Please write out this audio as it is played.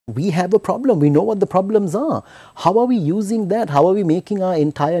We have a problem. We know what the problems are. How are we using that? How are we making our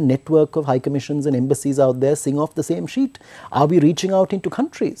entire network of high commissions and embassies out there sing off the same sheet? Are we reaching out into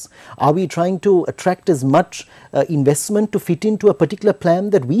countries? Are we trying to attract as much investment to fit into a particular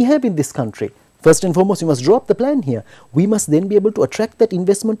plan that we have in this country? First and foremost, we must draw up the plan here. We must then be able to attract that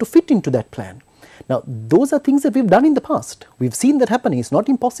investment to fit into that plan. Now, those are things that we've done in the past. We've seen that happening. It's not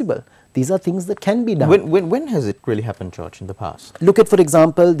impossible. These are things that can be done. When has it really happened, George, in the past? Look at, for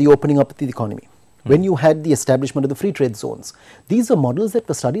example, the opening up of the economy. When you had the establishment of the free trade zones, these are models that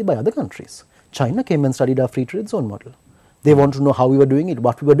were studied by other countries. China came and studied our free trade zone model. They wanted to know how we were doing it,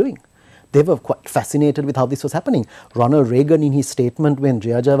 what we were doing. They were quite fascinated with how this was happening. Ronald Reagan, in his statement when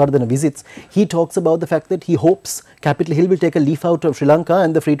Jaya Jayawardena visits, he talks about the fact that he hopes Capitol Hill will take a leaf out of Sri Lanka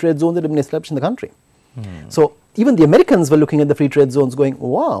and the free trade zones that have been established in the country. So even the Americans were looking at the free trade zones going,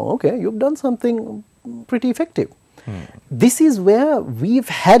 wow, okay, you've done something pretty effective. This is where we've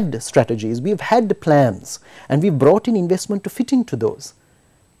had strategies, we've had plans, and we've brought in investment to fit into those.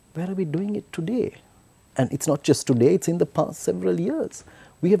 Where are we doing it today? And it's not just today, it's in the past several years.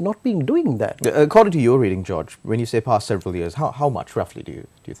 We have not been doing that. According to your reading, George, when you say past several years, how much roughly do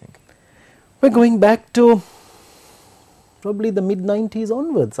you think? We're going back to probably the mid-90s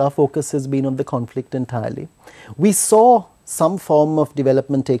onwards. Our focus has been on the conflict entirely. We saw some form of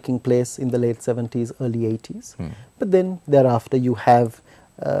development taking place in the late 70s, early 80s. But then thereafter you have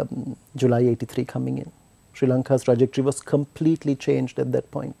July 83 coming in. Sri Lanka's trajectory was completely changed at that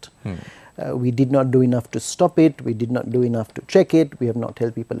point. We did not do enough to stop it, we did not do enough to check it, we have not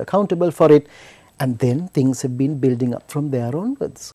held people accountable for it, and then things have been building up from there onwards.